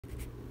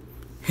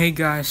Hey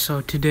guys,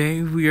 so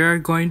today we are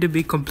going to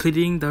be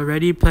completing the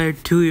Ready Player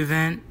 2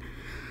 event.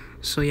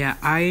 So yeah,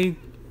 I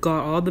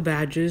got all the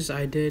badges.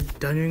 I did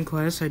Dungeon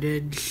Quest, I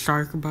did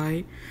Shark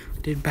Bite, I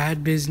did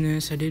Bad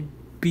Business, I did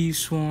Bee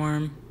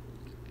Swarm.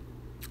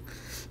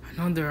 I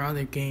know there are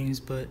other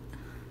games, but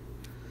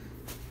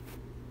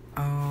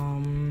I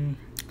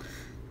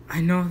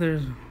know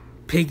there's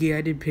Piggy,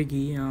 I did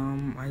Piggy,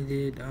 I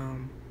did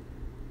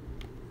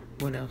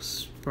what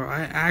else? Bro,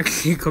 I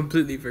actually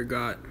completely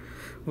forgot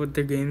what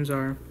the games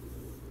are.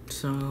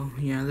 So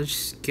yeah, let's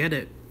just get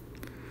it.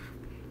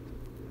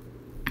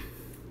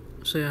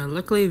 So yeah,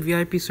 luckily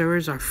VIP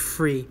servers are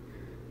free.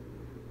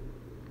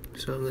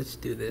 So let's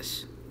do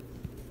this.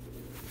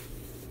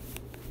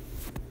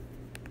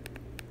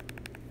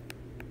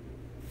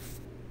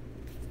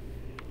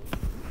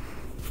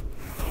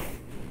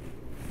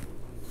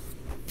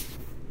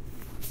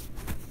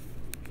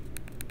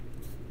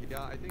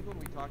 Yeah, I think when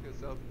we talked to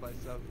South by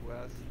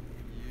Southwest,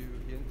 you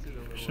hinted a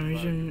little. For some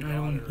reason, I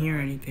don't hear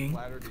anything.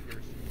 Flattered to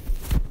hear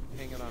she's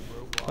hanging on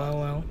Roblox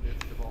Well. in the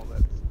midst of all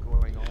that's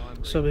going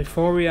on. So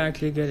before we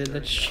actually get it,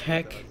 let's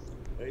check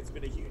It's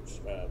been a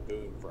huge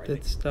boon for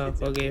that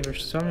stuff. Okay, for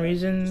some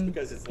reason,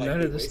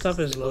 none of the stuff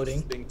is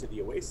loading. Thing to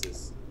the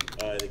Oasis,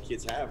 the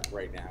kids have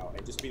right now,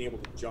 and just being able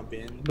to jump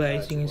in. But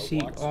as you can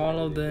see,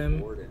 all of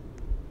them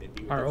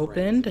are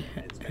opened,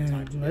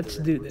 and let's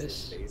do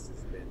this. Has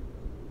been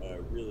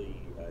really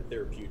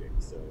therapeutic.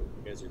 So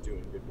you guys are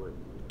doing good work.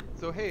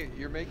 So hey,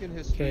 you're making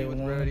history with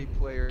 1, Ready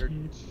Player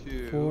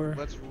 2. 4,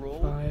 Let's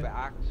roll 5,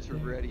 back to 6,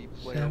 Ready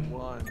Player 7.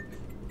 1.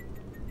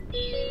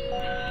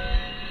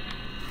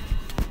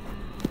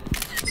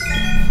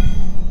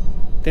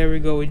 There we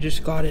go, we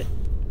just got it.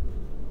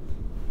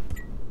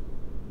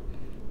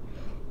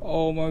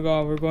 Oh my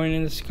god, we're going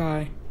in the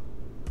sky.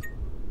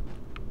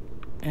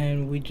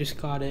 And we just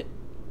got it.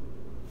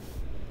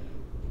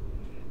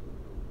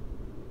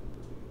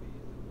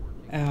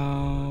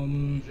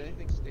 Does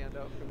anything stand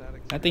out from that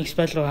experience? Nothing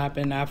special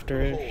happened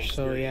after The whole it,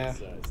 so yeah.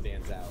 experience,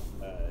 stands out.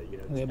 Okay,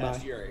 This past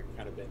bye. year I've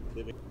kind of been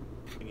living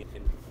in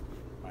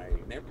my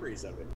memories of it.